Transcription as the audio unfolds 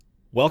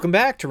Welcome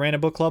back to Random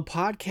Book Club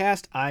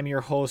Podcast. I'm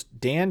your host,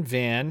 Dan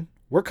Van.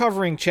 We're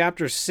covering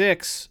Chapter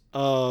 6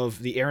 of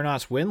the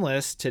Aeronauts Win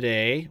List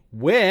today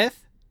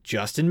with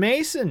Justin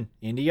Mason,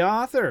 indie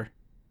author.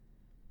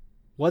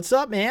 What's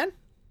up, man?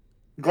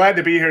 Glad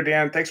to be here,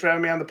 Dan. Thanks for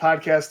having me on the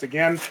podcast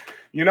again.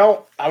 You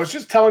know, I was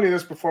just telling you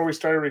this before we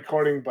started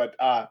recording, but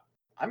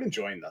I'm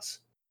enjoying this.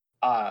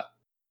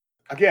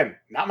 Again,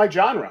 not my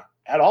genre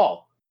at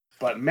all.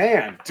 But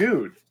man,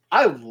 dude,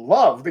 I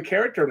love the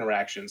character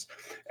interactions.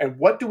 And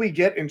what do we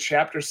get in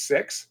Chapter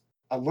 6?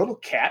 A little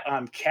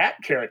cat-on-cat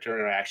character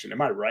interaction.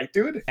 Am I right,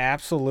 dude?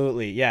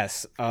 Absolutely,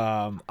 yes.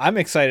 I'm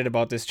excited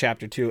about this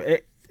chapter, too.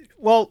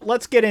 Well,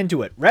 let's get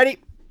into it. Ready?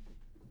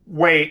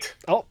 Wait.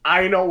 Oh,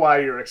 I know why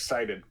you're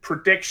excited.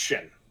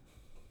 Prediction.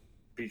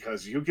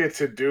 Because you get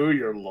to do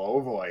your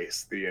low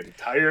voice the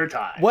entire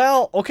time.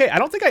 well, okay. I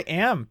don't think I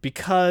am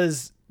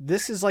because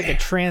this is like a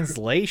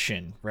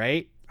translation,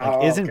 right?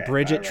 Like, isn't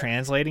Bridget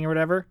translating or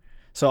whatever?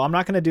 So I'm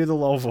not going to do the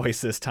low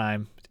voice this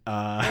time.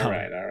 All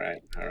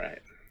right.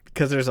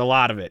 Because there's a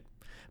lot of it.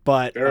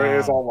 But there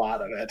is a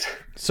lot of it.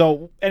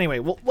 So anyway,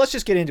 well, let's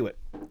just get into it.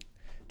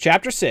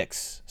 Chapter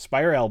 6,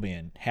 Spire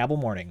Albion, Habel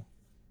Morning.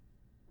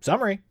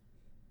 Summary.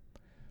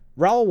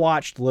 Raoul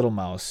watched Little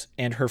Mouse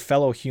and her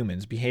fellow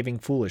humans behaving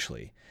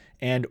foolishly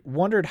and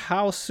wondered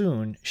how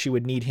soon she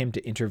would need him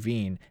to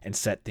intervene and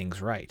set things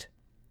right.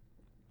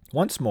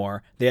 Once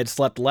more, they had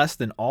slept less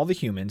than all the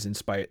humans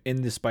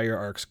in the Spire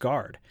Ark's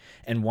guard,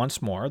 and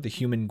once more the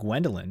human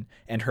Gwendolyn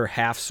and her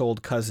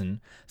half-souled cousin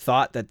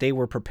thought that they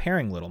were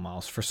preparing Little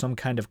Mouse for some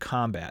kind of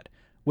combat,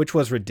 which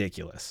was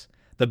ridiculous.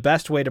 The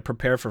best way to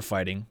prepare for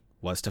fighting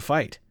was to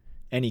fight.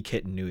 Any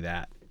kitten knew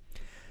that.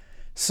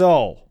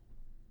 So,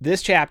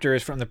 this chapter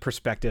is from the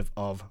perspective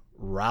of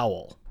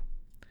Raoul.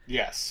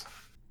 Yes.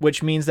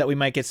 Which means that we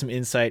might get some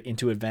insight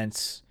into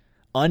events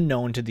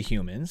unknown to the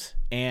humans,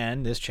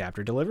 and this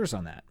chapter delivers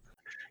on that.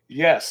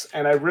 Yes,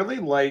 and I really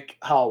like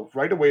how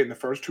right away in the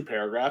first two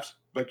paragraphs,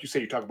 like you say,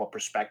 you talk about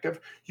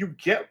perspective, you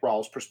get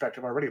Raoul's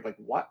perspective already. Like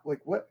what?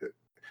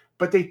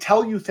 But they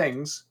tell you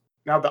things.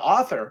 Now the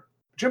author,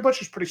 Jim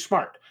Butcher's pretty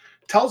smart,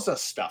 tells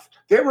us stuff.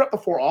 They were up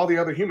before all the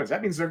other humans.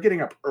 That means they're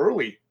getting up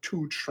early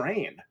to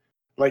train.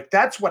 Like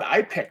that's what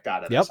I picked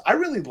out of this. I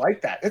really like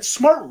that. It's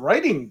smart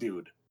writing,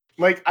 dude.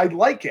 Like, I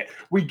like it.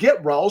 We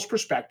get Raoul's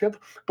perspective,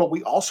 but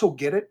we also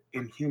get it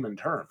in human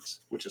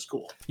terms, which is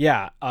cool.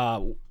 Yeah,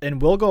 and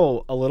we'll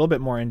go a little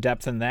bit more in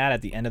depth than that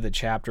at the end of the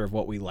chapter of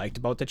what we liked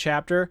about the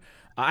chapter.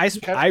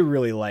 I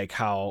really like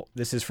how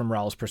this is from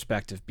Raoul's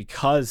perspective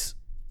because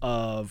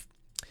of,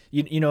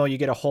 you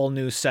get a whole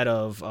new set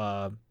of,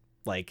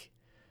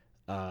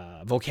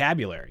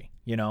 vocabulary,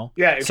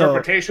 Yeah,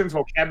 interpretations,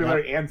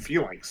 vocabulary, and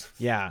feelings.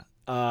 Yeah,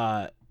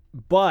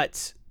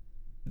 but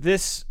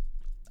this...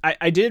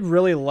 I did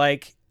really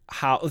like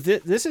how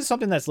this is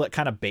something that's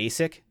kind of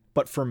basic,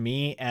 but for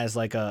me as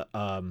like a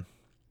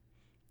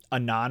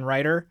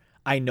non-writer,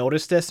 I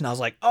noticed this and I was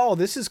like, oh,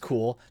 this is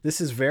cool.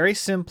 This is very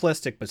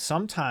simplistic, but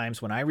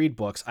sometimes when I read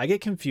books, I get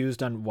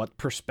confused on what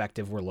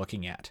perspective we're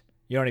looking at.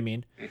 You know what I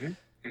mean? Mm-hmm.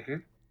 Mm-hmm.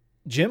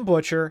 Jim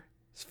Butcher,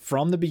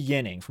 from the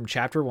beginning, from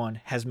chapter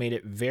 1, has made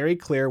it very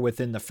clear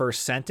within the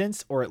first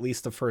sentence, or at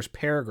least the first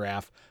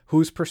paragraph,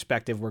 whose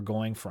perspective we're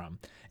going from.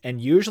 And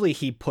usually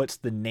he puts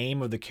the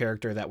name of the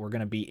character that we're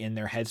going to be in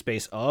their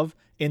headspace of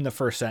in the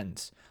first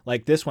sentence.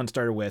 Like this one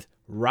started with,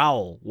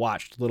 Raoul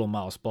watched Little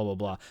Mouse, blah, blah,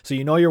 blah. So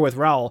you know you're with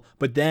Raoul,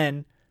 but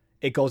then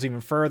it goes even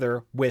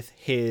further with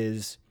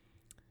his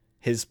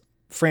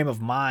frame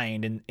of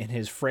mind and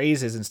his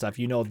phrases and stuff.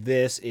 You know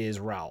this is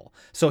Raoul.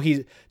 So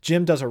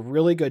Jim does a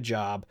really good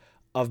job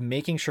of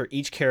making sure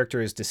each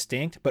character is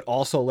distinct, but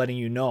also letting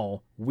you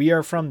know we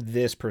are from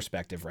this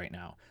perspective right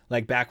now.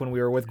 Like back when we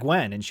were with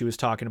Gwen and she was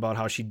talking about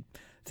how she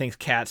thinks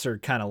cats are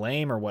kind of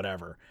lame or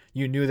whatever.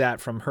 You knew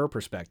that from her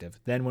perspective.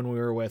 Then when we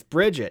were with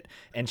Bridget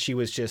and she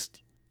was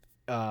just,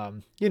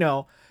 kind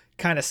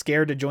of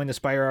scared to join the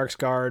Spire Ark's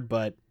guard,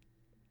 but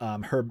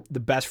the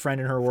best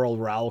friend in her world,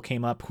 Raoul,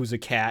 came up, who's a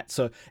cat.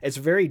 So it's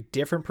very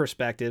different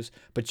perspectives,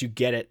 but you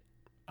get it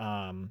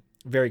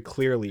very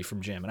clearly from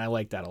Jim, and I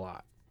like that a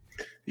lot.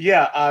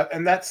 Yeah,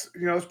 and that's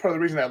part of the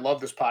reason I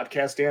love this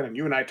podcast, Dan, and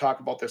you and I talk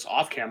about this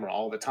off camera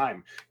all the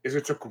time, is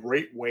it's a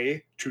great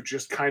way to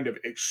just kind of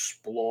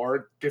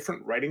explore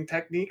different writing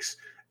techniques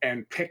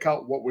and pick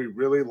out what we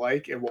really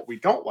like and what we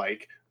don't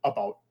like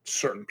about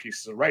certain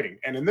pieces of writing.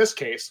 And in this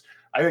case,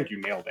 I think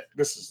you nailed it.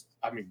 This is,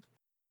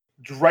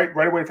 right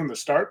away from the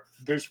start,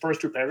 these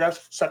first two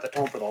paragraphs set the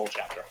tone for the whole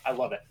chapter. I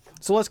love it.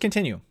 So let's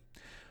continue.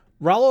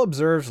 Rollo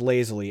observes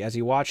lazily as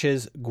he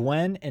watches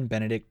Gwen and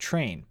Benedict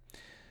train.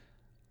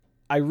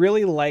 I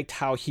really liked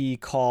how he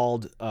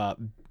called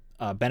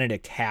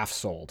Benedict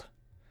half-souled.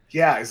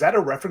 Yeah, is that a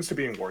reference to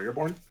being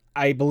warrior-born?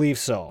 I believe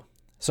so.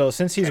 So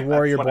since he's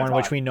warrior-born,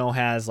 which we know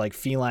has like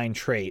feline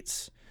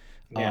traits,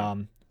 yeah.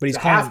 But he's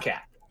calling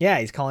half-cat.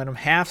 Yeah, he's calling him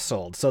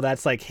half-souled. So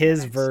that's like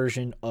his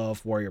version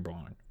of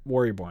warrior-born.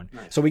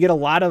 Nice. So we get a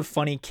lot of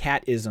funny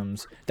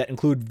cat-isms that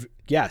include,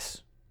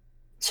 yes.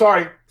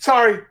 Sorry.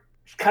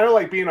 Kind of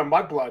like being a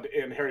mudblood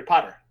in Harry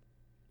Potter.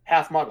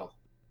 Half muggle.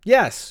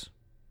 Yes.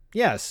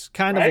 Yes,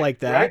 kind of right? like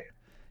that. Right?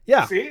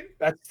 Yeah. See,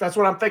 that's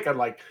what I'm thinking.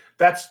 Like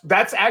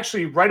that's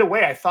actually right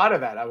away. I thought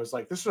of that. I was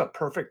like, this is a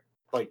perfect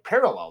like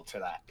parallel to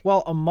that.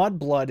 Well, a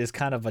mudblood is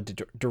kind of a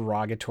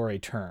derogatory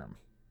term.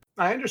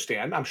 I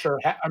understand. I'm sure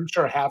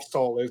half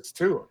soul is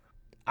too.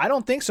 I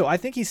don't think so. I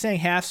think he's saying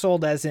half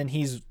souled as in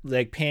he's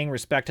like paying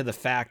respect to the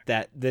fact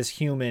that this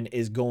human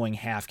is going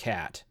half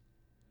cat.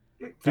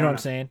 You know what I'm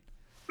saying?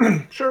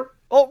 Sure.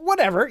 Oh,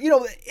 whatever. You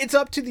know, it's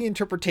up to the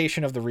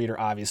interpretation of the reader,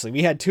 obviously.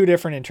 We had two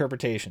different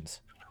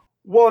interpretations.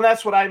 Well, and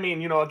that's what I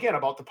mean, again,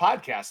 about the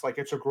podcast. Like,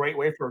 it's a great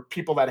way for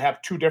people that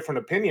have two different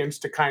opinions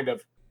to kind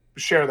of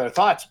share their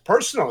thoughts.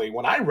 Personally,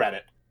 when I read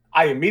it,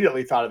 I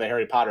immediately thought of the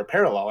Harry Potter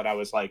parallel, and I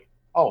was like,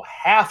 oh,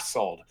 half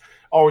souled.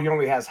 Oh, he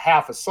only has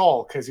half a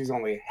soul because he's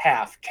only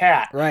half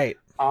cat. Right.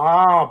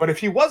 Oh, but if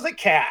he was a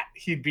cat,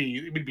 we'd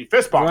be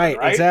fist bumping,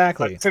 right?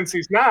 Exactly. But since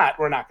he's not,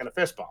 we're not going to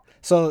fist bump.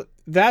 So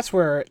that's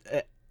where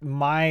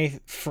my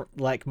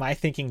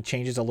thinking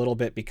changes a little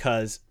bit,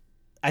 because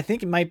I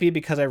think it might be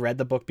because I read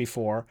the book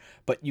before,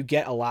 but you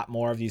get a lot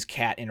more of these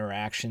cat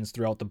interactions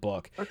throughout the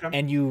book. Okay.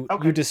 And you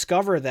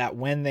discover that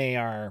when they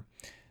are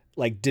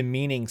like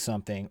demeaning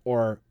something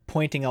or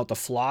pointing out the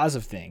flaws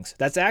of things,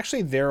 that's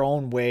actually their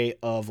own way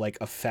of like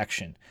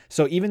affection.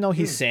 So even though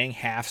he's saying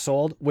half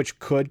souled, which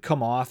could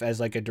come off as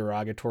like a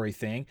derogatory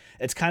thing,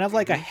 it's kind of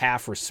like a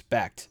half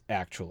respect,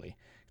 actually.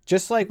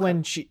 Just like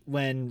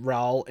when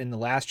Raoul in the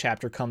last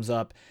chapter comes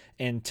up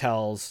and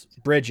tells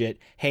Bridget,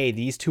 hey,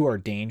 these two are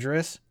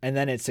dangerous. And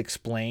then it's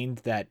explained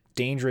that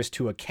dangerous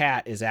to a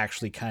cat is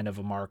actually kind of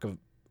a mark of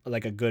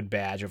like a good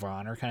badge of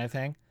honor kind of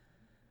thing.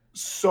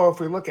 So if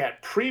we look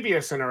at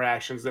previous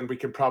interactions, then we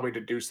can probably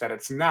deduce that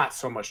it's not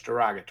so much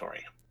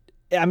derogatory.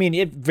 I mean,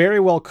 it very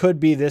well could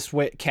be this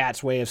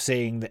cat's way of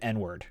saying the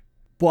N-word,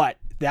 but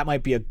that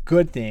might be a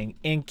good thing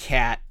in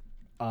cat,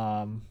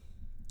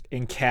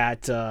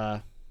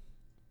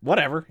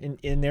 whatever,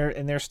 in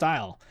their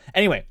style.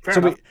 Anyway,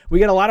 we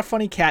get a lot of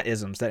funny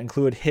cat-isms that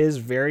include his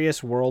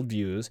various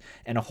worldviews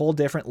and a whole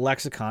different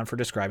lexicon for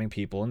describing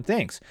people and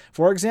things.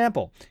 For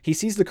example, he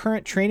sees the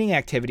current training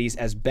activities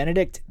as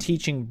Benedict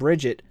teaching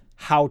Bridget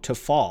how to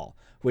fall,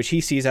 which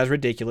he sees as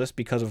ridiculous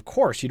because, of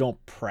course, you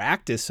don't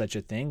practice such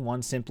a thing.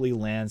 One simply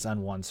lands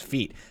on one's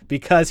feet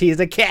because he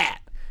is a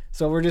cat.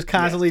 So we're just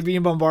constantly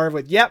being bombarded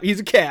with, yep, he's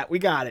a cat. We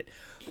got it.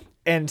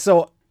 And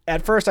so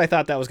at first I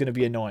thought that was going to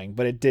be annoying,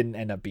 but it didn't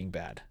end up being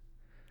bad.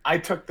 I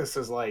took this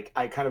as like,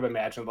 I kind of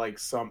imagined like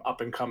some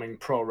up and coming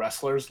pro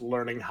wrestlers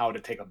learning how to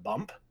take a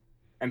bump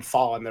and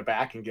fall on their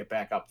back and get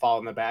back up, fall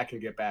on the back and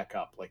get back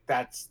up. Like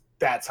that's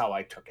how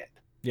I took it.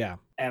 Yeah.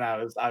 And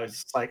I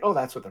was like, oh,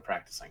 that's what they're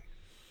practicing.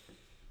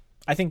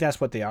 I think that's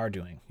what they are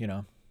doing, you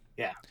know?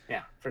 Yeah,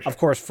 for sure. Of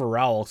course, for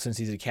Raoul, since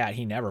he's a cat,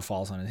 he never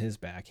falls on his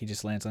back. He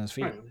just lands on his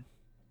feet.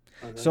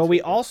 Right. So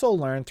we also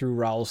learn through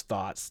Raoul's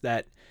thoughts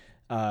that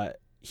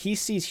he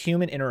sees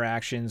human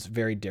interactions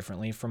very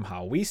differently from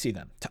how we see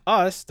them. To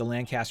us, the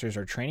Lancasters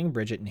are training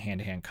Bridget in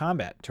hand-to-hand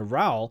combat. To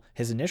Raoul,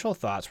 his initial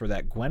thoughts were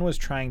that Gwen was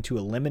trying to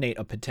eliminate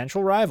a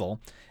potential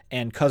rival,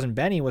 and Cousin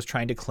Benny was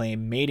trying to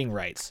claim mating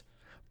rights,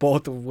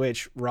 both of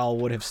which Raoul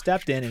would have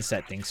stepped in and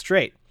set things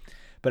straight.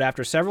 But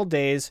after several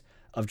days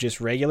of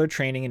just regular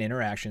training and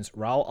interactions,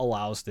 Raoul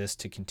allows this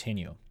to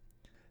continue.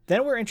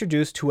 Then we're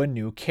introduced to a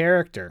new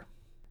character.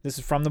 This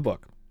is from the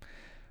book.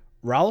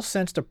 Raoul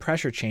sensed a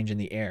pressure change in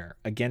the air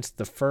against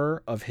the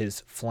fur of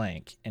his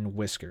flank and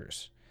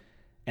whiskers,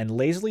 and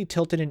lazily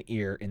tilted an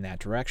ear in that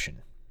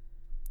direction.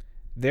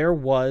 There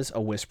was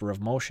a whisper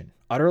of motion,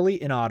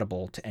 utterly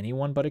inaudible to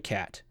anyone but a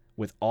cat,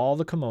 with all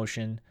the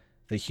commotion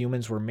the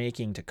humans were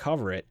making to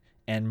cover it,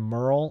 and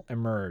Merle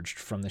emerged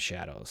from the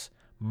shadows.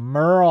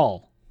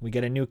 Merle! We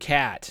get a new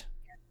cat.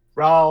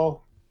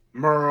 Raoul,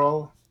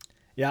 Merle.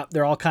 Yeah,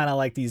 they're all kind of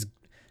like these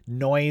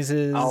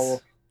noises.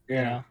 Oh,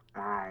 yeah.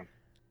 You know?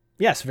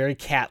 Yes, very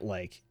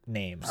cat-like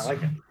names. I like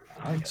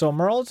it. So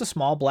Merle is a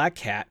small black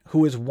cat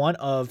who is one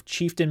of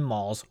Chieftain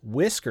Maul's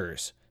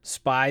whiskers,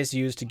 spies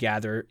use to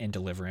gather and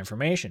deliver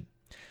information.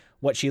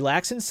 What she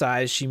lacks in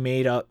size, she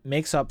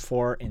makes up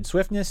for in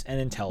swiftness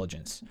and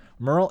intelligence.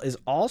 Merle is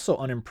also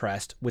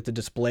unimpressed with the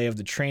display of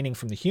the training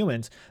from the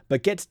humans,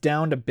 but gets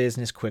down to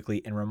business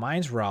quickly and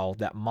reminds Raoul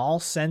that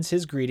Maul sends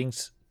his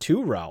greetings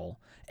to Raoul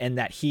and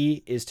that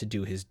he is to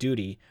do his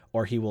duty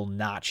or he will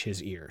notch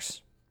his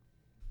ears.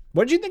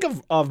 What did you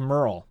think of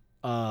Merle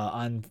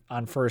on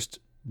first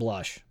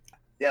blush?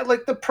 Yeah,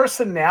 like the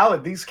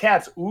personality. These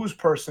cats ooze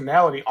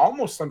personality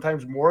almost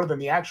sometimes more than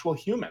the actual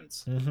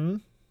humans. Mm-hmm.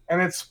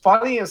 And it's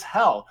funny as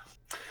hell.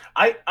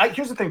 I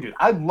here's the thing, dude.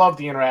 I love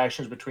the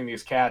interactions between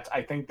these cats.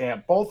 I think they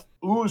have both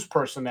ooze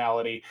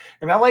personality,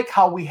 and I like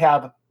how we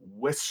have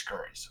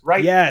whiskers,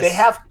 right? Yes. They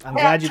have I'm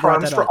glad you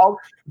brought that up.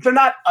 They're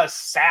not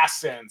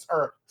assassins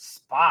or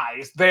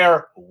spies.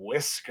 They're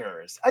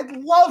whiskers. I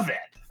love it.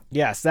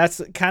 Yes, that's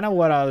kind of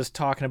what I was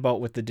talking about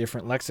with the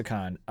different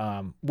lexicon.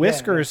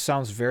 Whiskers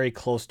sounds very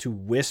close to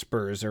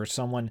whispers, or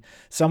someone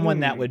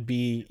that would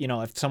be, you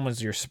know, if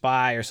someone's your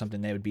spy or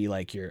something, they would be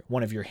like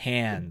one of your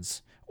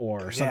hands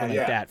or something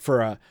like that.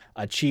 For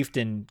a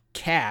chieftain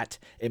cat,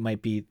 it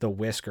might be the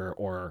whisker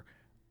or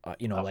A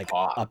like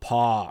paw. a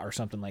paw or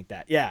something like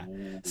that. Yeah.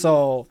 Ooh.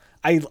 So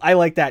I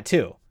like that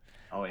too.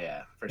 Oh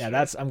yeah, for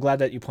Yeah, sure. I'm glad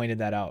that you pointed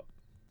that out.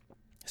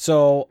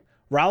 So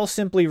Raul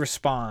simply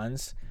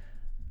responds,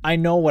 I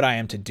know what I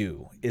am to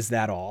do. Is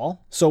that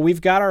all? So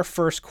we've got our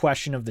first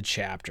question of the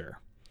chapter.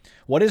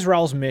 What is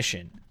Raul's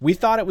mission? We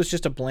thought it was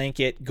just a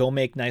blanket, go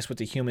make nice with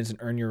the humans and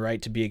earn your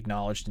right to be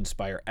acknowledged,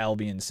 inspire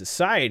Albion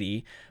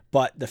society.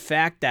 But the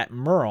fact that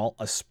Merle,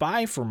 a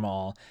spy for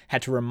Maul,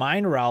 had to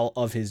remind Raul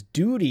of his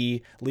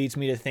duty leads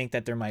me to think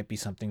that there might be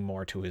something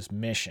more to his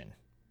mission.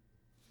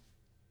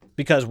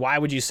 Because why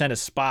would you send a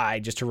spy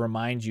just to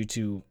remind you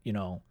to,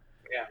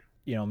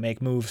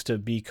 make moves to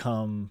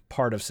become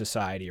part of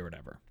society or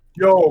whatever?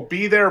 Yo,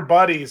 be their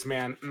buddies,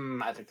 man.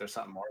 I think there's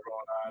something more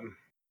going on.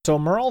 So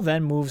Merle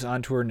then moves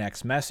on to her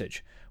next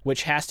message,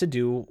 which has to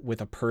do with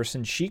a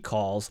person she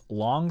calls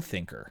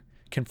Longthinker,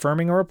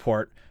 confirming a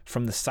report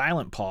from the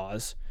Silent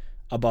Paws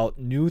about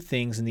new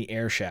things in the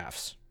air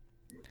shafts.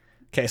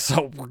 Okay,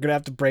 so we're going to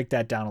have to break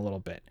that down a little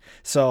bit.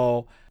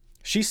 So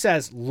she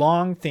says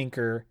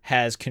Longthinker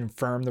has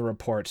confirmed the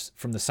reports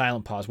from the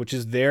Silent Paws, which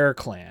is their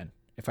clan,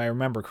 if I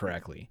remember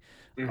correctly.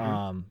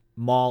 Mm-hmm.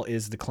 Maul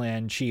is the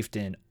clan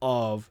chieftain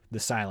of the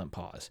Silent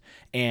Paws.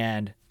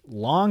 And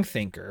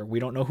Longthinker, we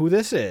don't know who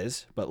this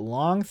is, but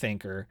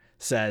Longthinker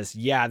says,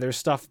 yeah, there's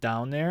stuff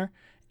down there.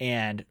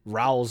 And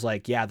Raul's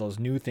like, yeah, those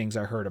new things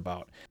I heard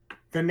about.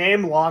 The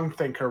name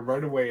Longthinker,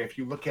 right away, if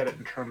you look at it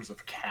in terms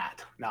of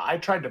cat. Now, I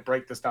tried to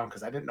break this down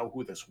because I didn't know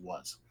who this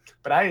was.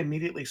 But I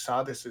immediately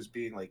saw this as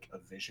being like a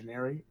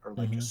visionary or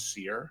like a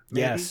seer.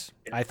 Maybe. Yes,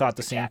 I thought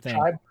the same thing.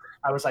 Tribe.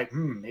 I was like,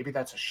 maybe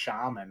that's a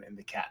shaman in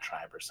the cat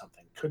tribe or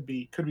something. Could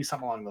be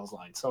something along those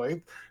lines. So,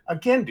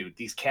 again, dude,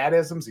 these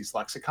catisms, these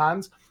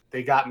lexicons,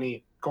 they got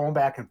me going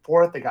back and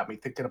forth. They got me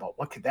thinking about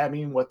what could that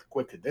mean? What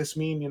could this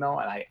mean? And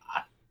I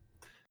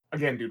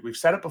again, dude, we've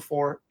said it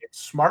before.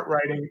 It's smart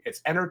writing,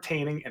 it's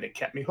entertaining, and it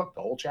kept me hooked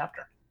the whole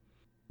chapter.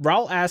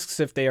 Raul asks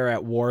if they are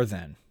at war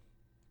then,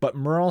 but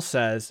Merle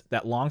says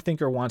that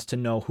Longthinker wants to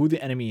know who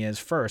the enemy is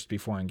first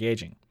before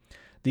engaging.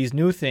 These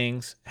new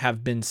things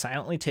have been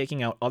silently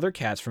taking out other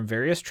cats from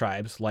various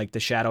tribes like the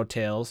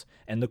Shadowtails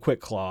and the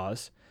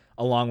Quickclaws,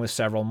 along with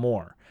several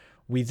more.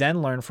 We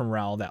then learn from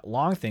Raul that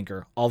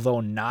Longthinker,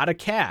 although not a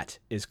cat,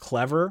 is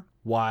clever,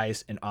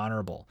 wise, and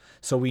honorable.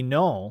 So we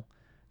know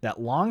that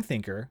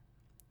Longthinker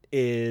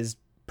is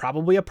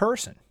probably a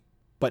person,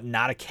 but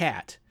not a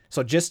cat.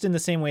 So just in the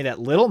same way that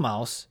Little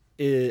Mouse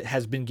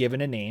has been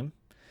given a name,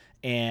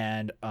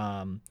 and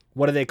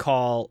what do they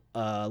call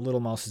Little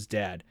Mouse's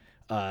dad?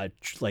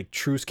 Like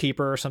Truce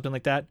Keeper or something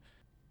like that.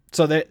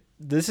 So that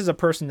this is a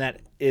person that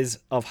is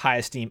of high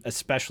esteem,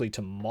 especially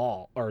to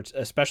Maul, or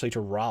especially to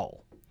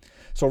Raul.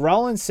 So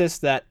Raul insists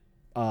that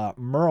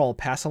Merle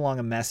pass along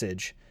a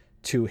message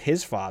to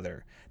his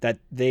father that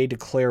they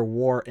declare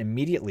war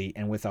immediately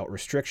and without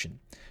restriction.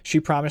 She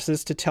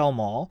promises to tell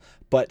Maul,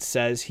 but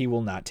says he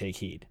will not take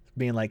heed,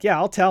 being like, yeah,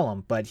 I'll tell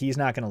him, but he's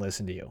not going to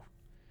listen to you,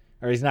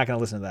 or he's not going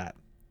to listen to that.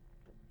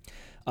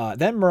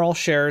 Then Merle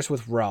shares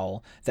with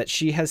Raul that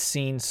she has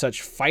seen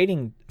such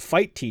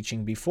fight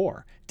teaching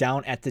before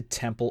down at the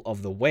Temple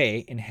of the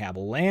Way in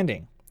Habel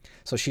Landing.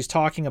 So she's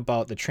talking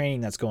about the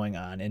training that's going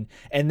on,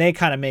 and they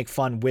kind of make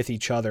fun with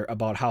each other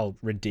about how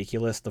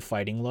ridiculous the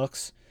fighting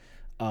looks.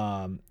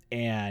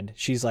 And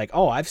she's like,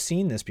 oh, I've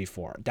seen this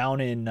before down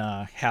in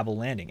Habel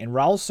Landing. And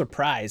Raul's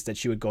surprised that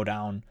she would go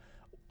down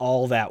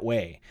all that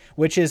way,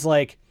 which is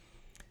like,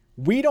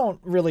 we don't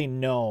really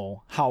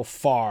know how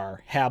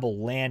far Habel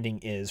Landing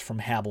is from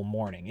Habel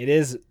Morning. It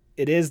is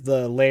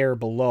the layer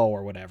below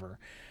or whatever.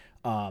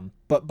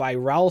 But by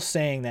Raul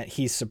saying that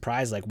he's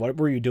surprised, like, what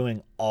were you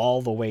doing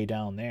all the way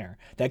down there?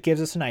 That gives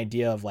us an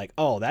idea of like,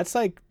 oh, that's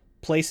like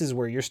places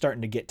where you're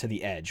starting to get to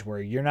the edge, where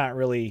you're not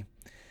really,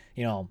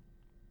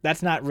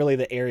 that's not really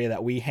the area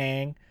that we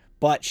hang.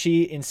 But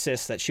she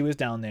insists that she was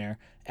down there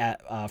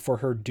for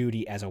her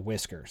duty as a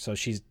whisker. So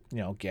she's,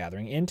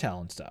 gathering intel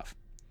and stuff.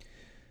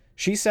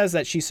 She says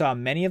that she saw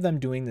many of them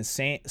doing the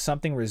same,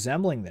 something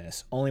resembling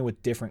this, only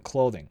with different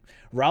clothing.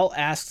 Raul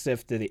asks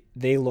if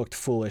they looked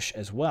foolish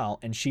as well,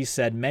 and she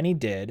said many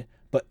did,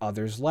 but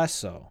others less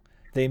so.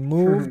 They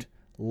moved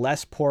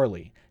less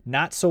poorly.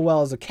 Not so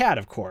well as a cat,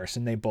 of course,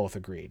 and they both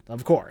agreed.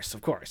 Of course,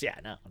 yeah,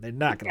 no, they're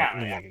not going to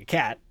look like a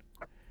cat.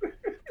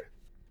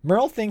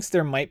 Merle thinks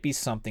there might be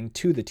something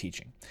to the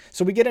teaching.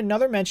 So we get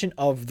another mention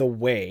of the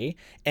way,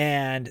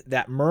 and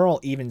that Merle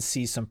even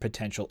sees some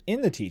potential in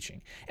the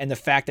teaching. And the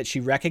fact that she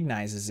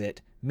recognizes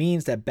it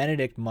means that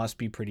Benedict must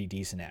be pretty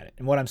decent at it.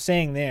 And what I'm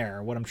saying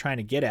there, what I'm trying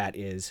to get at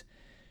is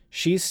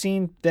she's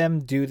seen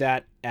them do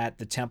that at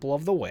the Temple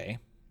of the Way,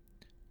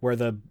 where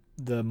the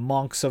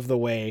monks of the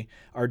Way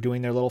are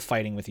doing their little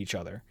fighting with each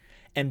other.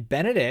 And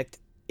Benedict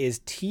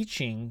is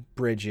teaching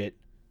Bridget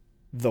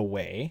the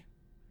way.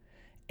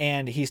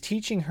 And he's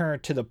teaching her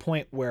to the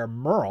point where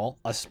Merle,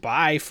 a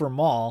spy for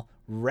Maul,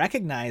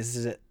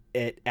 recognizes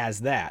it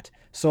as that.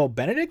 So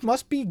Benedict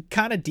must be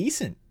kind of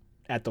decent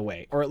at the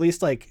way, or at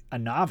least like a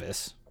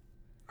novice,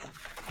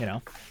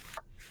 I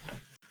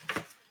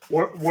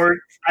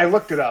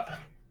looked it up.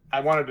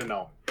 I wanted to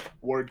know.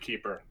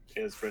 Wordkeeper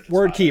is Bridget's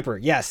Word father. Keeper.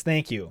 Yes,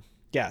 thank you.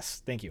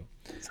 Yes, thank you.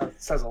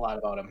 Says a lot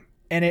about him.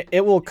 And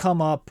it will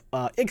come up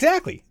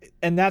exactly.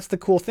 And that's the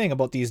cool thing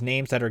about these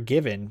names that are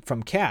given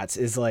from cats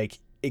is like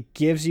it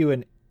gives you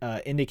an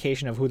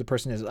indication of who the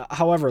person is.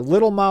 However,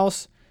 Little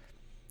Mouse,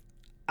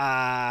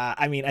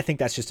 I mean, I think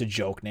that's just a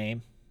joke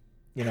name.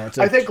 You know, it's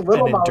I think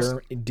Little Mouse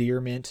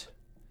endearment.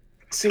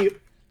 See,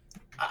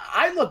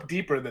 I look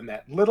deeper than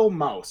that. Little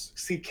Mouse.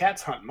 See,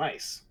 cats hunt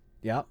mice.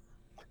 Yep.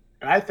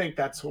 And I think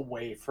that's a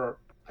way for,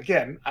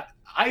 again,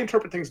 I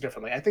interpret things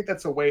differently. I think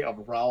that's a way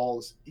of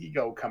Raoul's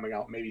ego coming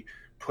out, maybe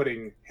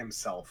putting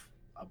himself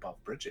above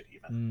Bridget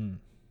even.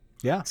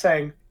 Yeah.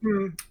 Saying,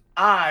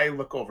 I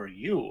look over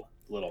you,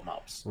 Little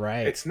Mouse.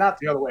 Right. It's not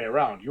the other way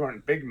around. You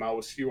aren't Big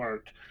Mouse. You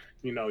aren't,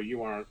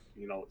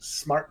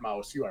 Smart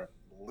Mouse. You are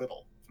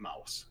Little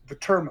Mouse. The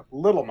term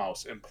Little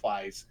Mouse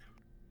implies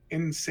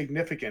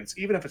insignificance,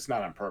 even if it's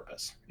not on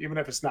purpose, even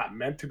if it's not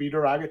meant to be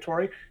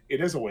derogatory.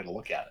 It is a way to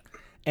look at it.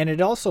 And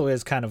it also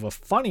is kind of a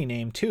funny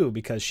name too,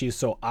 because she's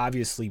so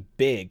obviously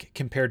big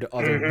compared to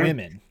other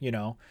women, you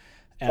know.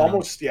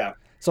 Almost, yeah.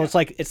 So it's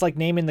like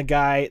naming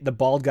the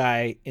bald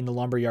guy in the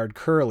lumberyard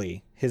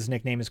Curly. His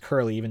nickname is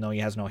Curly, even though he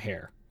has no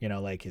hair. You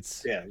know, like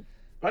it's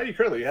Why are you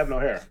Curly? You have no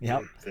hair.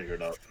 Yep. Figure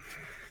it out.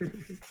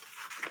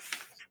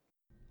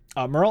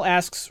 Merle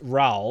asks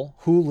Raoul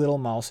who Little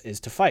Mouse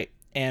is to fight,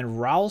 and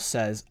Raoul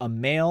says a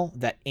male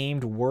that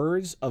aimed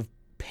words of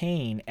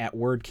pain at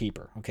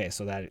Wordkeeper. Okay,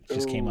 so that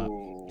just came up.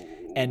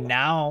 And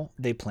now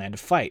they plan to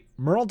fight.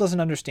 Merle doesn't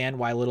understand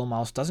why Little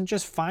Mouse doesn't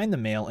just find the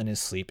male in his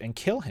sleep and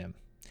kill him.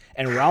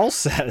 And Raoul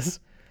says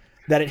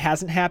that it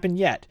hasn't happened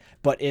yet,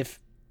 but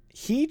if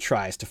he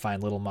tries to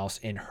find Little Mouse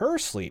in her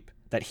sleep,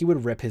 that he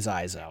would rip his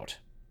eyes out.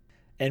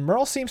 And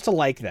Merle seems to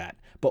like that,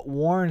 but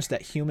warns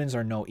that humans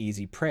are no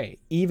easy prey,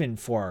 even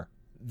for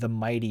the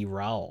mighty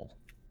Raoul.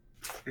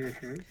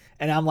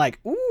 And I'm like,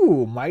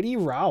 ooh, mighty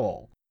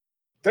Raoul.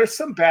 There's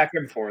some back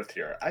and forth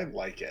here. I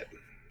like it.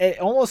 It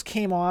almost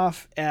came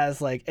off as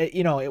like,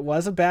 it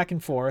was a back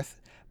and forth,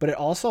 but it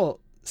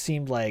also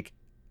seemed like,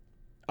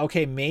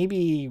 okay,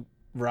 maybe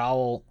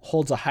Raoul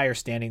holds a higher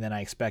standing than I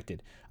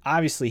expected.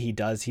 Obviously he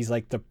does. He's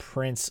like the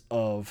prince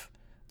of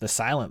the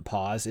Silent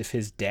Paws if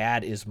his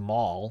dad is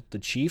Maul, the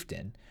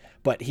chieftain.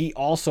 But he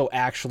also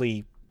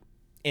actually,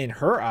 in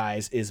her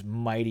eyes, is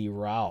mighty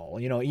Raoul.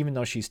 You know, even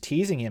though she's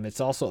teasing him,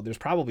 there's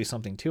probably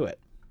something to it.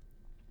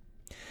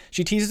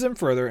 She teases him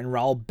further, and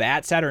Raoul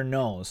bats at her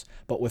nose,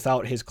 but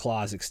without his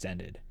claws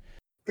extended.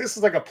 This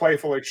is like a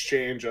playful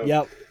exchange of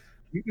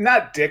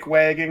not dick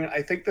wagging.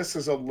 I think this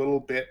is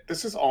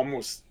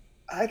almost,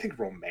 I think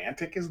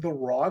romantic is the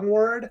wrong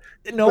word.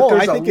 No,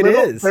 I think it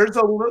is.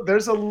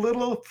 There's a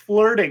little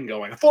flirting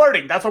going.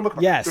 Flirting, that's what I'm looking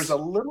for. Yes. There's a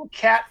little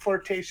cat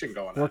flirtation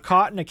going on. We're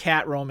caught in a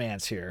cat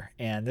romance here,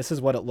 and this is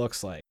what it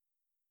looks like.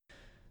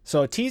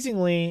 So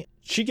teasingly,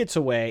 she gets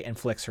away and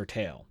flicks her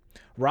tail.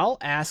 Raoul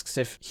asks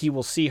if he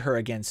will see her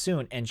again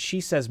soon, and she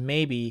says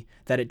maybe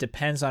that it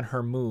depends on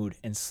her mood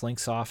and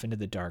slinks off into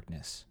the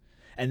darkness.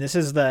 And this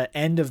is the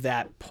end of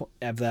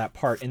that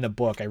part in the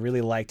book. I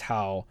really liked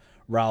how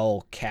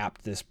Raoul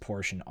capped this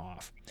portion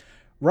off.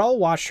 Raoul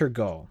watched her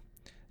go,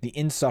 the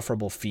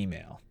insufferable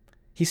female.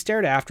 He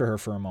stared after her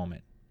for a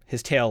moment,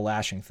 his tail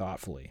lashing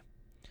thoughtfully.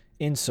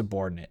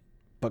 Insubordinate,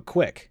 but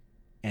quick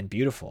and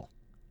beautiful,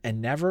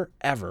 and never,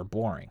 ever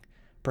boring.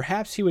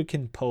 Perhaps he would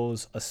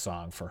compose a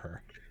song for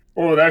her.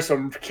 Oh, there's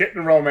some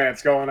kitten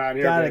romance going on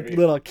here. Got baby. a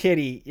little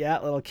kitty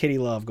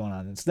love going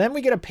on. So then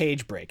we get a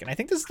page break, and I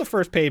think this is the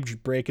first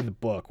page break in the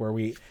book where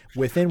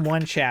within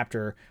one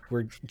chapter,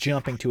 we're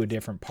jumping to a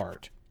different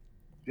part.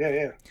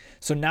 Yeah.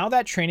 So now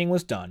that training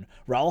was done,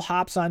 Raoul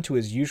hops onto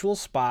his usual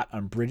spot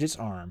on Bridget's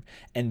arm,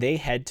 and they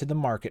head to the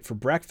market for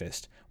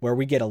breakfast, where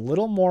we get a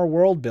little more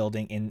world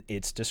building in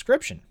its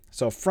description.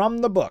 So from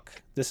the book,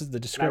 this is the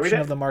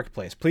description of the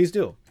marketplace. Please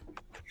do.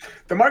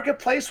 The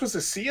marketplace was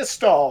a sea of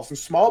stalls and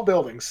small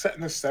buildings set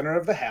in the center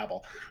of the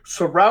Havel,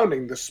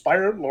 surrounding the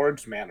Spire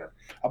Lord's manor.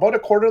 About a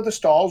quarter of the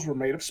stalls were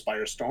made of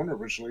spire stone,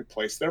 originally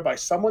placed there by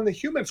someone the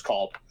humans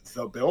called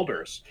the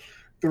Builders.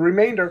 The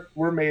remainder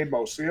were made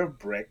mostly of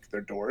brick,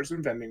 their doors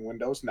and vending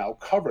windows now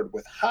covered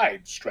with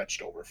hide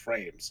stretched over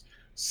frames.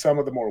 Some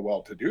of the more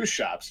well-to-do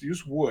shops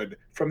used wood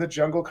from the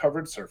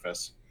jungle-covered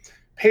surface,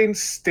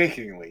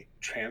 painstakingly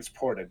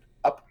transported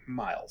up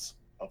miles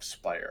of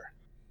spire.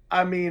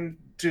 I mean,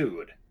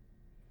 dude,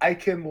 I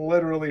can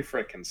literally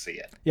frickin' see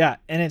it. Yeah,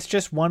 and it's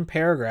just one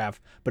paragraph,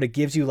 but it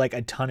gives you like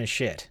a ton of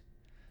shit.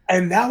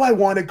 And now I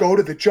want to go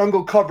to the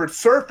jungle-covered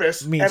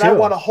surface, Me and too. I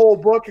want a whole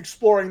book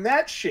exploring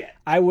that shit.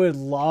 I would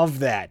love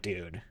that,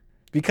 dude.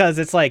 Because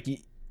it's like,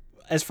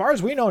 as far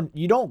as we know,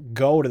 you don't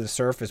go to the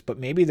surface, but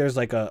maybe there's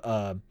like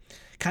a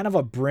kind of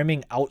a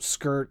brimming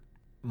outskirt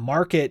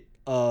market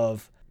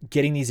of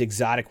getting these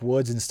exotic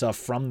woods and stuff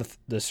from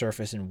the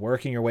surface and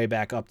working your way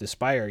back up the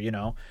spire, you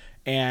know?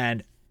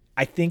 And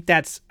I think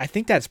that's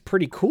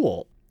pretty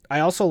cool.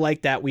 I also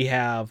like that we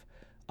have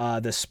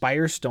the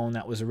spire stone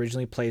that was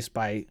originally placed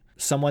by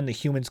someone the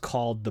humans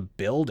called the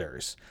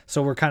Builders.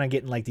 So we're kind of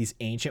getting like these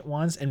ancient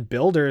ones. And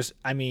Builders,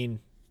 I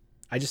mean,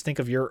 I just think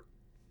of your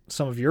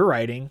some of your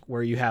writing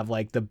where you have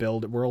like the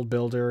world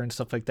builder and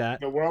stuff like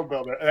that. The World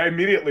Builder. I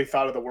immediately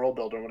thought of the World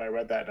Builder when I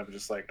read that, and I'm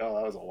just like, oh,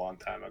 that was a long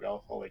time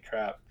ago. Holy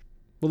crap.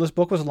 Well, this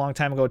book was a long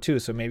time ago too,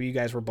 so maybe you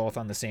guys were both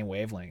on the same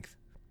wavelength.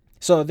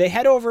 So they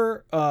head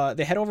over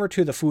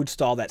to the food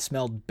stall that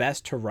smelled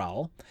best to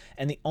Raoul,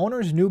 and the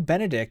owners knew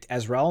Benedict,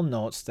 as Raoul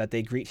notes that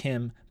they greet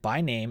him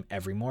by name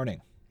every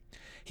morning.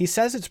 He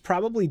says it's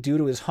probably due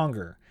to his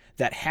hunger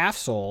that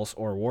half-souls,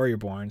 or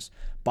warrior-borns,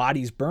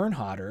 bodies burn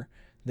hotter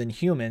than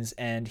humans,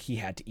 and he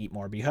had to eat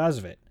more because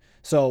of it.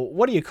 So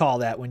what do you call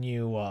that when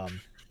you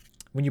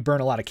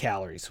burn a lot of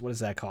calories? What is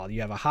that called?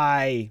 You have a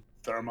high...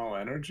 Thermal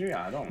energy?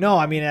 I don't know. No,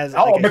 I mean, as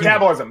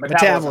metabolism.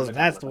 Metabolism.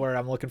 That's the word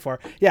I'm looking for.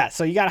 Yeah,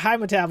 so you got high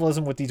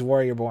metabolism with these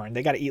warrior-born.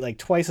 They got to eat like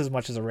twice as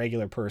much as a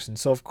regular person.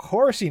 So of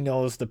course he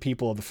knows the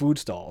people of the food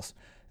stalls.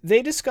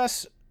 They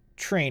discuss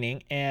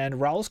training,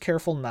 and Raoul's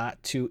careful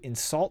not to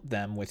insult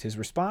them with his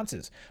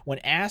responses. When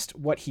asked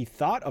what he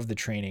thought of the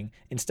training,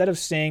 instead of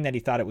saying that he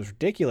thought it was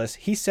ridiculous,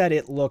 he said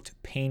it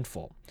looked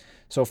painful.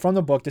 So from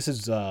the book, this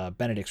is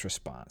Benedict's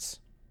response.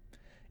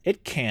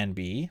 "It can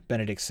be,"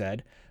 Benedict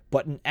said,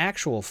 "but in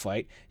actual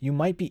fight, you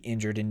might be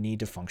injured and need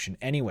to function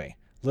anyway.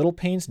 Little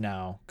pains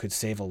now could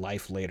save a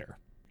life later."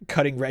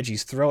 "Cutting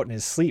Reggie's throat in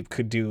his sleep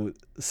could do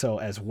so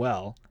as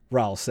well,"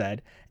 Raoul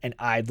said, and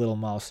eyed Little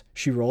Mouse.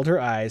 She rolled her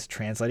eyes,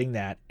 translating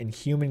that, and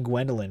human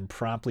Gwendolyn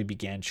promptly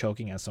began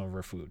choking on some of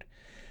her food.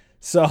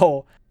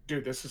 So...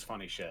 Dude, this is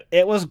funny shit.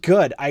 It was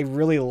good. I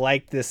really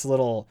liked this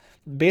little...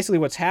 Basically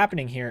what's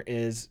happening here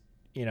is,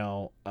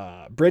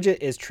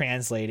 Bridget is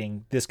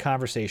translating this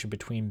conversation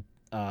between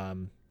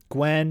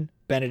Gwen,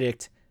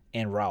 Benedict,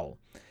 and Raoul.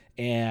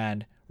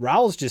 And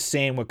Raoul's just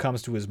saying what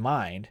comes to his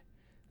mind,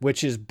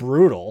 which is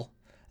brutal,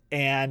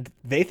 and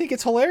they think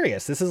it's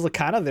hilarious. This is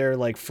kind of their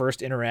like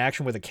first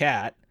interaction with a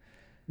cat.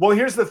 Well,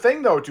 here's the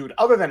thing though, dude,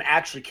 other than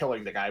actually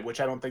killing the guy,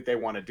 which I don't think they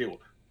want to do,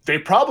 they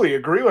probably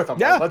agree with him.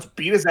 Yeah. Like, let's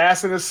beat his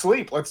ass in his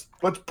sleep. Let's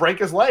break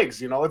his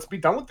legs, let's be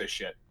done with this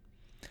shit.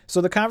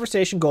 So the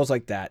conversation goes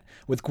like that,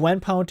 with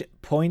Gwen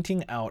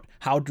pointing out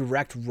how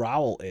direct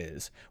Raoul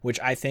is, which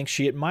I think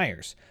she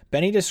admires.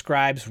 Benny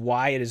describes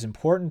why it is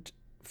important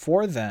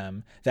for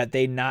them that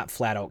they not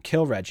flat out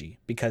kill Reggie,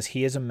 because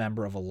he is a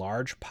member of a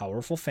large,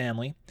 powerful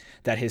family,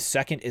 that his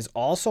second is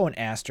also an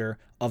Astor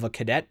of a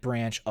cadet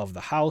branch of the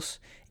house,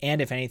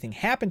 and if anything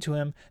happened to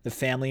him, the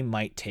family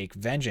might take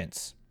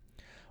vengeance.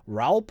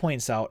 Raoul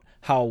points out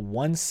how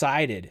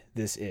one-sided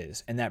this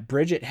is, and that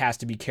Bridget has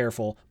to be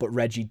careful, but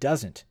Reggie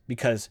doesn't,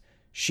 because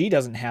she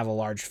doesn't have a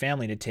large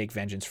family to take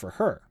vengeance for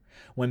her.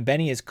 When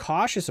Benny is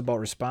cautious about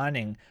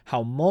responding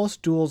how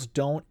most duels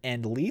don't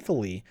end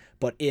lethally,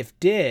 but if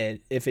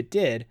it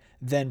did,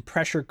 then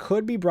pressure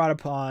could be brought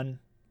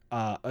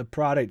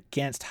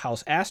against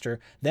House Astor,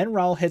 then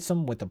Raoul hits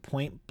him with a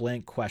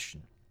point-blank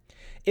question.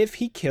 "If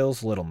he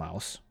kills Little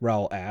Mouse,"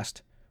 Raoul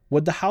asked,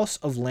 "would the House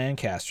of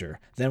Lancaster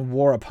then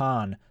war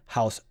upon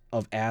House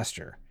of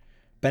Astor?"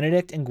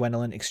 Benedict and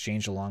Gwendolyn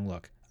exchanged a long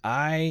look.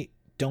 "I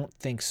don't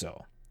think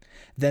so."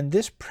 "Then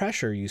this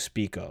pressure you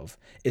speak of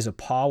is a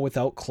paw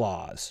without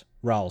claws,"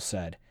 Raoul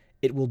said.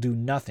 "It will do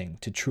nothing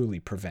to truly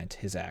prevent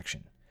his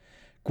action."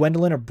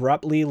 Gwendolyn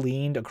abruptly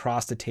leaned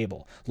across the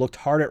table, looked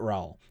hard at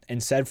Raoul,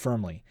 and said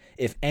firmly,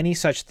 "If any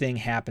such thing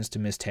happens to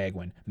Miss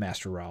Tagwin,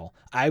 Master Raoul,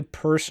 I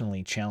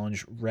personally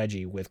challenge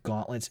Reggie with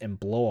gauntlets and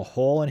blow a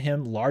hole in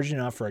him large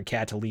enough for a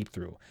cat to leap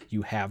through.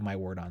 You have my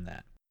word on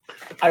that."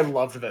 I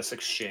loved this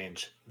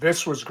exchange.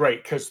 This was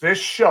great because this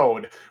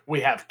showed we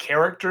have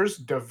characters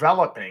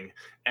developing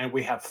and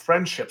we have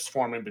friendships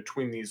forming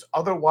between these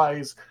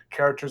otherwise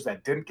characters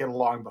that didn't get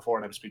along before.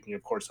 And I'm speaking,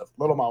 of course, of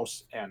Little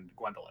Mouse and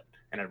Gwendolyn.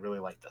 And I really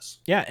like this.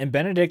 Yeah, and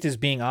Benedict is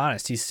being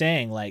honest. He's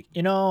saying, like,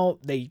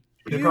 they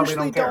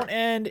usually don't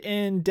end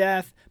in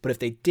death, but if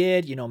they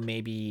did,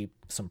 maybe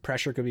some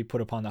pressure could be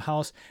put upon the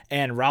house.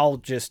 And Raoul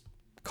just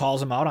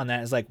calls him out on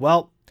that. It's like,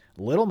 well,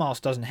 Little Mouse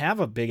doesn't have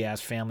a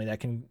big-ass family that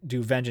can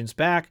do vengeance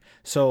back,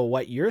 so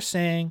what you're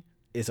saying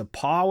is a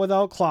paw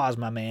without claws,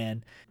 my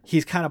man.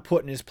 He's kind of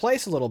put in his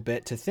place a little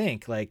bit to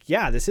think, like,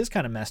 yeah, this is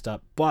kind of messed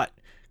up, but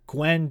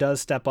Gwen does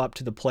step up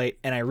to the plate,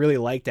 and I really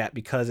like that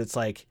because it's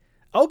like,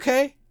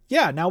 okay,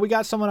 yeah, now we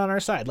got someone on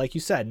our side. Like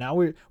you said, now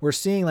we're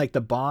seeing, like,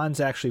 the bonds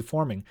actually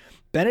forming.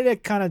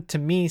 Benedict kind of, to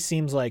me,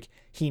 seems like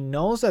he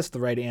knows that's the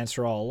right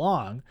answer all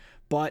along,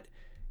 but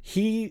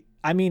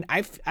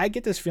I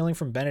get this feeling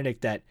from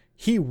Benedict that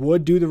he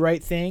would do the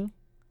right thing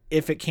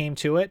if it came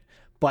to it,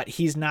 but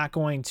he's not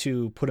going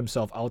to put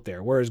himself out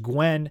there. Whereas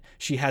Gwen,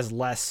 she has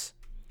less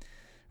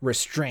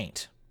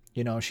restraint.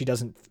 She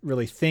doesn't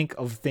really think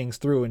of things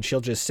through, and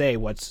she'll just say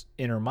what's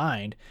in her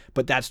mind.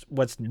 But that's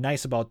what's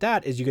nice about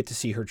that is you get to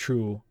see her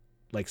true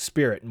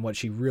spirit and what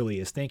she really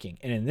is thinking.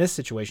 And in this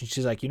situation,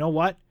 she's like, you know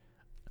what?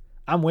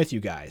 I'm with you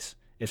guys.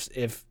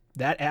 If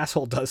that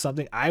asshole does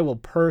something, I will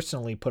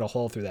personally put a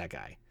hole through that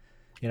guy.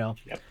 Yep.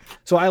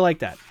 So I like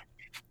that.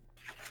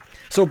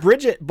 So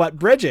Bridget,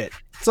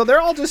 so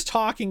they're all just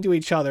talking to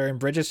each other, and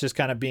Bridget's just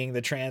kind of being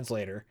the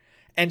translator,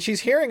 and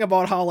she's hearing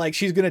about how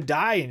she's gonna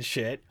die and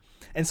shit,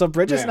 And so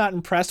Bridget's not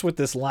impressed with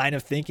this line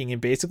of thinking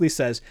and basically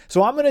says,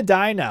 so I'm going to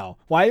die now.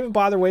 Why even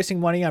bother wasting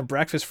money on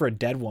breakfast for a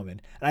dead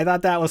woman? And I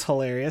thought that was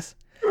hilarious.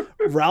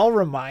 Raoul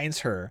reminds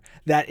her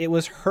that it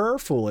was her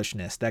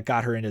foolishness that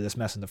got her into this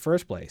mess in the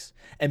first place.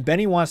 And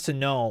Benny wants to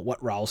know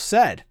what Raoul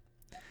said,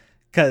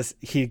 because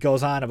he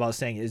goes on about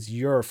saying, it's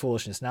your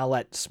foolishness. Now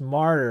let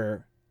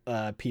smarter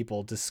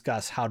people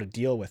discuss how to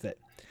deal with it.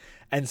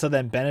 And so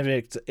then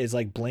Benedict is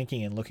like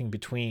blinking and looking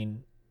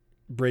between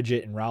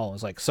Bridget and Raoul and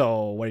is like,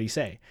 so what did he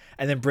say?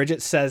 And then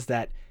Bridget says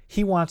that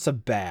he wants a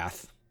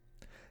bath.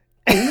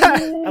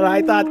 And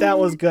I thought that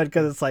was good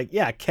because it's like,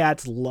 yeah,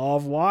 cats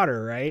love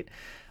water, right?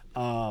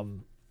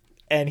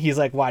 And he's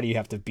like, why do you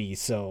have to be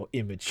so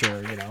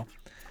immature, you know?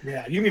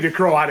 Yeah, you need to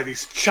grow out of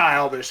these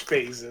childish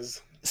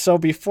phases. So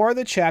before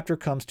the chapter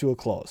comes to a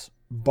close,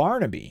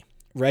 Barnaby,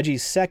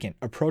 Reggie's second,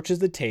 approaches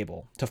the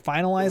table to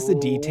finalize the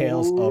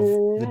details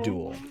of the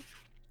duel.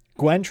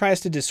 Gwen tries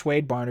to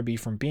dissuade Barnaby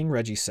from being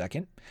Reggie's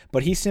second,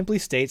 but he simply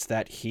states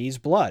that he's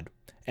blood,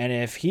 and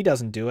if he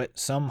doesn't do it,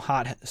 some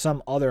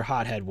other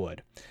hothead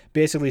would.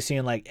 Basically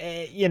seeing like,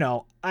 you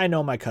know, I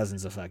know my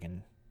cousin's a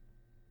fucking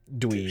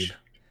dweeb,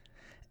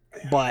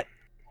 but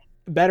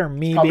better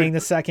me being the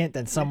second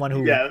than someone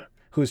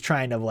who's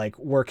trying to like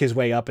work his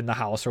way up in the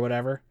house or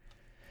whatever.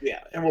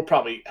 Yeah, and will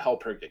probably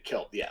help her get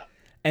killed. Yeah.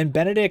 And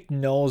Benedict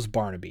knows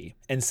Barnaby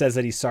and says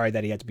that he's sorry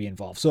that he had to be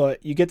involved. So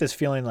you get this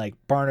feeling like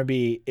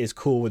Barnaby is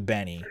cool with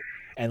Benny,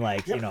 and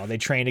like, you know, they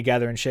train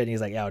together and shit. And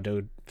he's like, "Oh,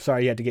 dude,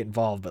 sorry you had to get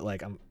involved, but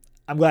like,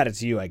 I'm glad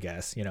it's you, I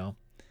guess." You know.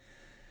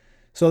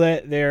 So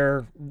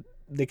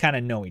they kind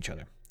of know each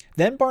other.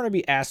 Then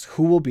Barnaby asks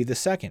who will be the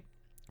second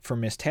for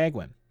Miss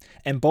Tagwin,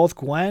 and both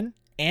Gwen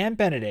and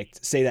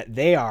Benedict say that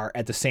they are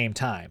at the same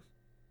time,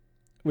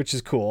 which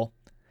is cool.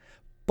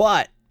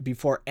 But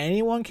before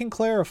anyone can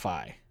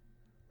clarify,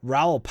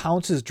 Raoul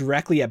pounces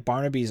directly at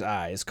Barnaby's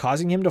eyes,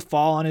 causing him to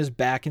fall on his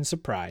back in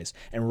surprise,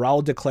 and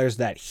Raoul declares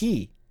that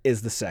he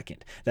is the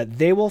second, that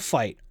they will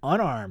fight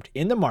unarmed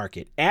in the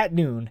market at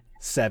noon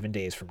 7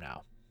 days from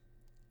now.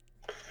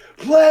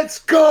 Let's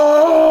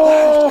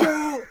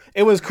go!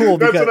 It was cool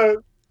because,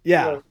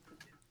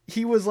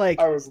 he was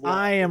like,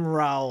 I am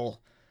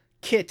Raoul,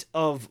 Kit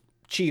of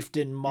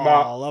Chieftain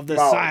Maul of the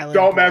Silent.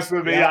 Don't mess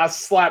with me. I'll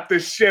slap the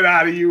shit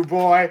out of you,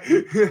 boy.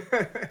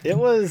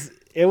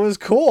 It was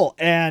cool.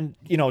 And,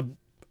 you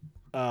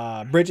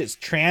know, Bridget's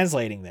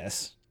translating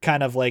this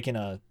kind of like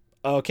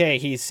okay,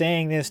 he's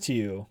saying this to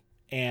you.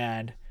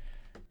 And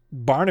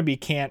Barnaby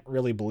can't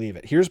really believe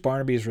it. Here's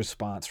Barnaby's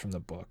response from the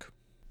book.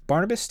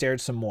 Barnabas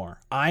stared some more,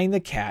 eyeing the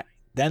cat,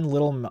 then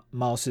Little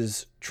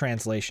Mouse's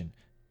translation.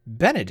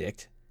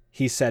 Benedict,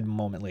 he said a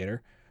moment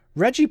later,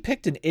 Reggie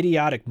picked an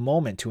idiotic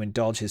moment to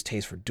indulge his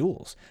taste for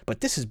duels,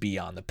 but this is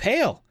beyond the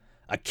pale.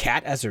 A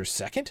cat as her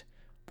second?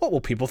 What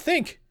will people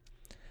think?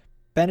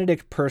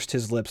 Benedict pursed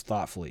his lips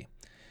thoughtfully.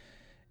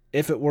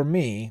 If it were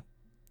me,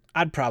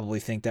 I'd probably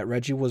think that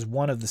Reggie was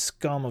one of the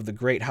scum of the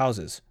great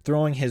houses,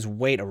 throwing his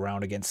weight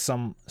around against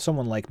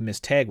someone like Miss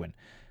Tagwin.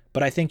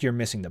 But I think you're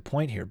missing the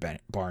point here,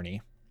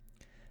 Barney.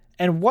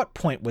 And what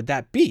point would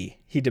that be?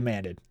 He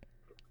demanded.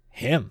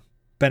 Him,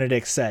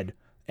 Benedict said,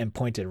 and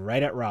pointed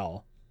right at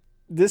Raoul.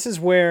 This is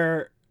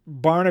where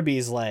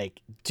Barnaby's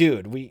like,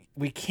 dude,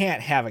 we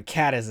can't have a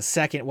cat as a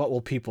second. What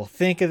will people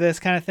think of this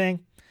kind of thing?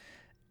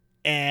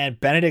 And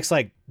Benedict's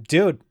like,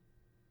 dude,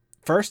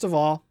 first of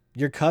all,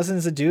 your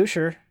cousin's a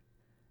doucher.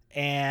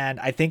 And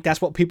I think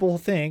that's what people will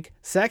think.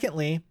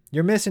 Secondly,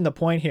 you're missing the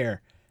point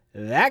here.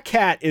 That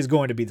cat is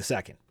going to be the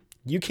second.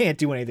 You can't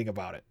do anything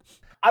about it.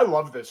 I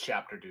love this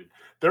chapter, dude.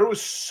 There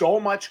was so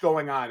much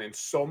going on and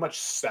so much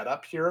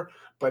setup here,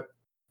 but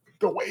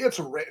the way it's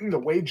written, the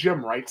way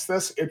Jim writes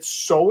this, it's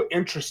so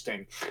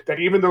interesting that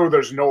even though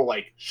there's no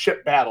like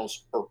ship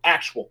battles or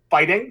actual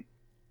fighting,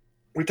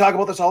 we talk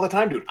about this all the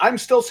time, dude. I'm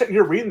still sitting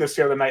here reading this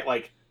the other night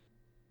like,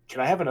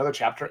 can I have another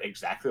chapter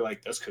exactly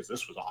like this? Because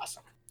this was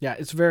awesome. Yeah,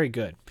 it's very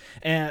good.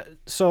 And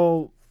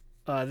so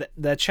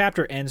that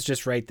chapter ends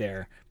just right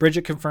there.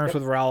 Bridget confirms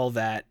with Raoul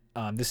that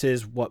this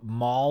is what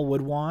Maul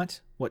would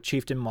want, what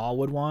Chieftain Maul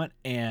would want,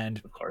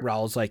 and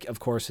Raoul's like, of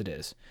course it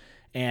is.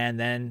 And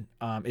then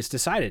it's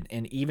decided.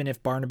 And even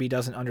if Barnaby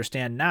doesn't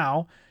understand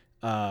now,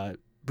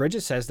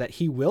 Bridget says that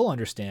he will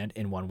understand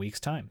in 1 week's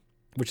time,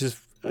 which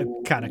is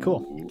kind of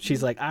cool.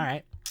 She's like, all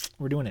right,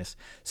 we're doing this.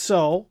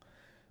 So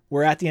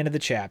we're at the end of the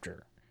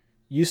chapter.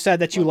 You said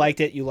that you liked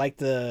it. You liked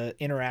the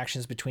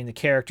interactions between the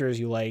characters.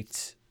 You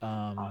liked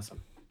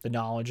awesome. The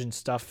knowledge and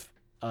stuff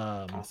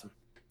awesome.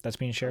 That's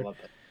being shared. I love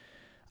it.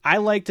 I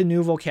like the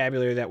new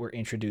vocabulary that we're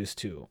introduced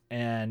to.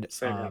 And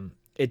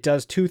it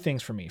does two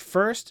things for me.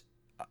 First,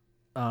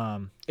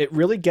 it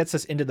really gets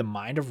us into the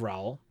mind of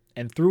Raoul,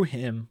 and through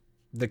him,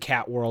 the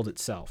cat world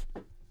itself.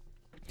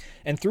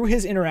 And through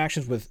his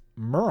interactions with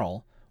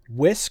Merle,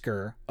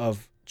 Whisker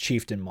of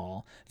Chieftain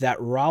Maul, that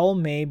Raoul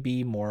may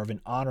be more of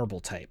an honorable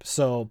type.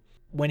 So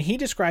when he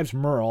describes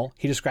Merle,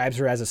 he describes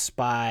her as a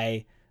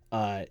spy.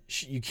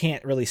 You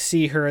can't really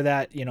see her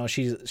that, you know,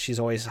 she's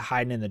always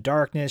hiding in the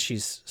darkness.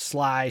 She's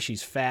sly.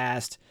 She's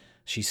fast.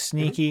 She's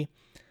sneaky.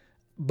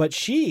 Mm-hmm. But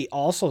she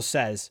also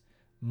says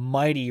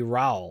mighty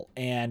Raoul,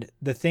 and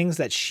the things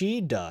that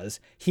she does,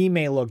 he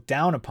may look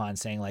down upon,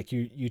 saying like,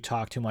 you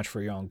talk too much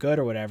for your own good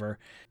or whatever.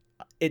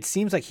 It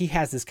seems like he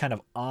has this kind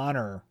of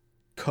honor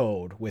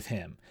code with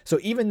him. So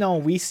even though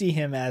we see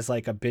him as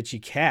like a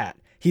bitchy cat,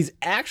 he's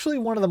actually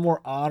one of the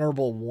more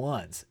honorable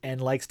ones and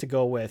likes to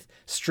go with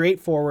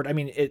straightforward. I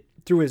mean, it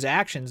through his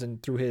actions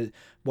and through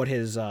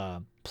his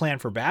plan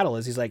for battle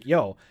is, he's like,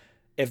 yo,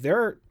 if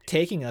they're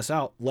taking us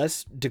out,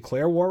 let's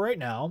declare war right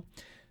now,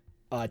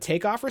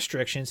 take off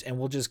restrictions, and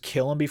we'll just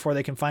kill them before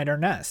they can find our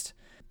nest.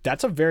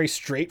 That's a very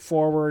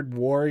straightforward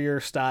warrior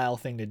style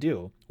thing to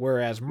do.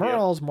 Whereas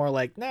Merle's more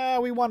like, nah,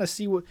 we want to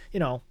see what,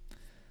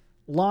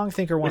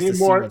 Longthinker wants to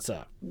see what's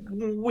up.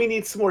 We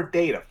need some more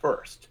data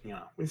first. We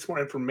need some more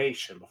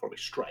information before we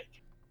strike.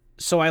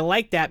 So I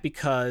like that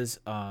because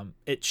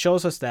it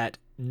shows us that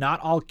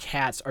not all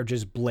cats are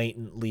just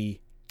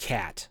blatantly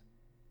cat,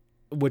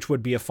 which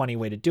would be a funny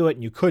way to do it,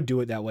 and you could do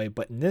it that way.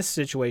 But in this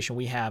situation,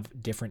 we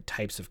have different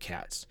types of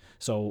cats.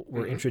 So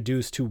we're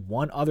introduced to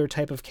one other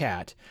type of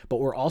cat,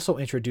 but we're also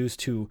introduced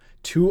to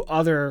two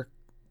other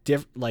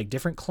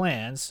different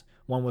clans.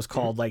 One was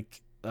called we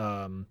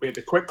had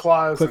the Quick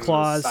Claws,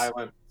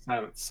 silent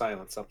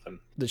something.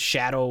 The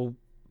Shadow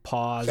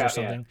Paws or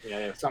something.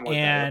 Yeah, something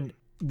like and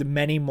that. The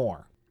many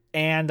more.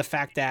 And the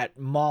fact that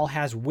Maul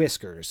has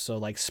whiskers, so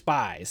like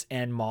spies,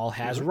 and Maul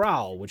has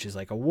Raoul, which is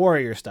like a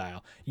warrior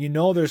style.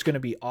 There's going to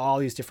be all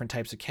these different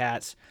types of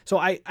cats. So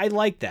I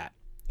like that.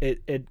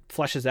 It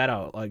fleshes that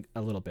out like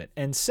a little bit.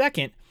 And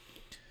second,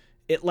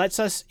 it lets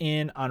us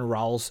in on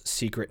Raoul's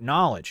secret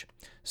knowledge.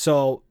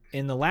 So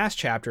in the last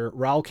chapter,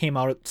 Raoul came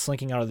out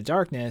slinking out of the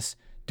darkness,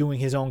 doing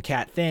his own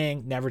cat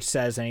thing, never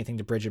says anything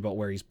to Bridget about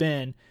where he's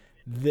been.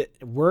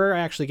 We're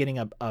actually getting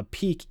a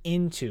peek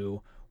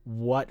into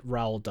what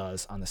Raoul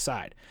does on the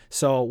side.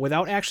 So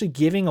without actually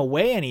giving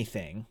away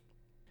anything,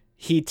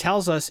 he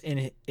tells us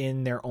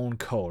in their own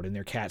code, in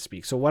their cat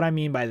speak. So what I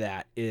mean by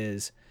that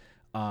is,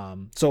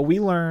 so we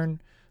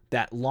learn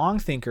that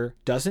Longthinker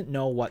doesn't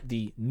know what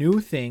the new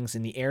things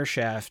in the air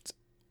shaft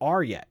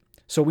are yet.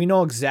 So we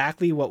know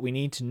exactly what we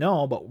need to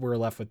know, but we're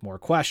left with more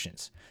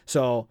questions.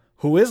 So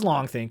who is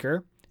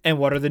Longthinker and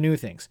what are the new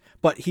things?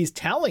 But he's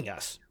telling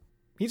us.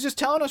 He's just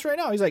telling us right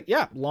now. He's like,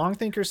 yeah,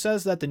 Longthinker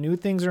says that the new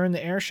things are in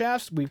the air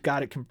shafts. We've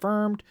got it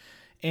confirmed,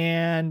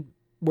 and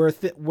we're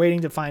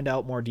waiting to find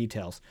out more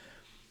details.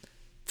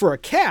 For a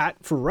cat,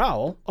 for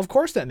Raoul, of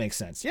course that makes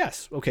sense.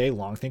 Yes, okay,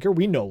 Longthinker.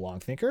 We know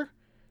Longthinker.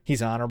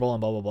 He's honorable and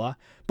blah, blah, blah.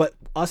 But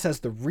us as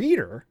the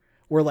reader,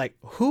 we're like,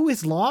 who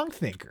is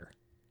Longthinker?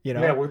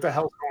 Yeah, what the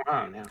hell's going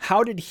on? Yeah.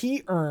 How did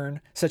he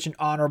earn such an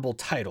honorable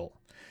title?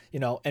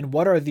 And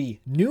what are the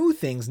new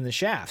things in the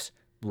shafts?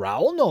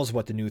 Raoul knows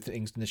what the new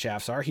things in the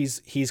shafts are.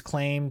 He's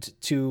claimed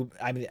to,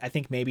 I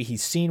think maybe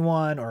he's seen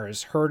one or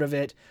has heard of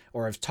it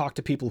or has talked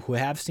to people who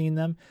have seen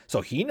them.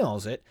 So he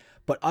knows it.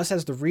 But us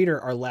as the reader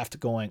are left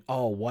going,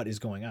 oh, what is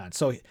going on?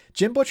 So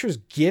Jim Butcher's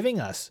giving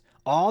us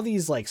all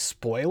these like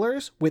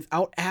spoilers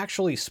without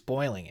actually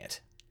spoiling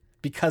it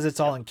because it's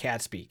all in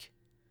cat speak.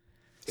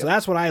 So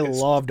that's what I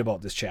loved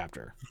about this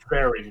chapter.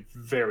 Very,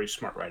 very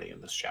smart writing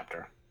in this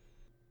chapter.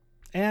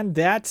 And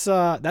that's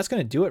going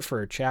to do it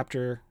for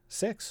chapter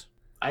 6.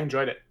 I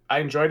enjoyed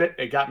it.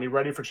 It got me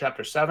ready for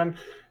chapter 7.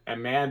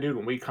 And man, dude,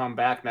 when we come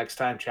back next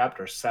time,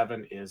 chapter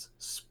 7 is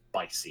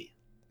spicy.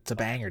 It's a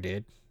banger,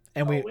 dude.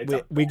 And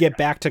we get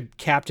back to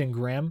Captain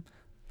Grimm.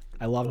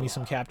 I love me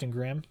some Captain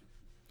Grimm.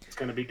 It's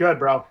going to be good,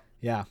 bro.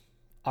 Yeah.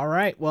 All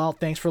right. Well,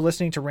 thanks for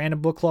listening to Random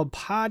Book Club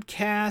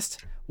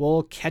Podcast.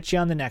 We'll catch you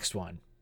on the next one.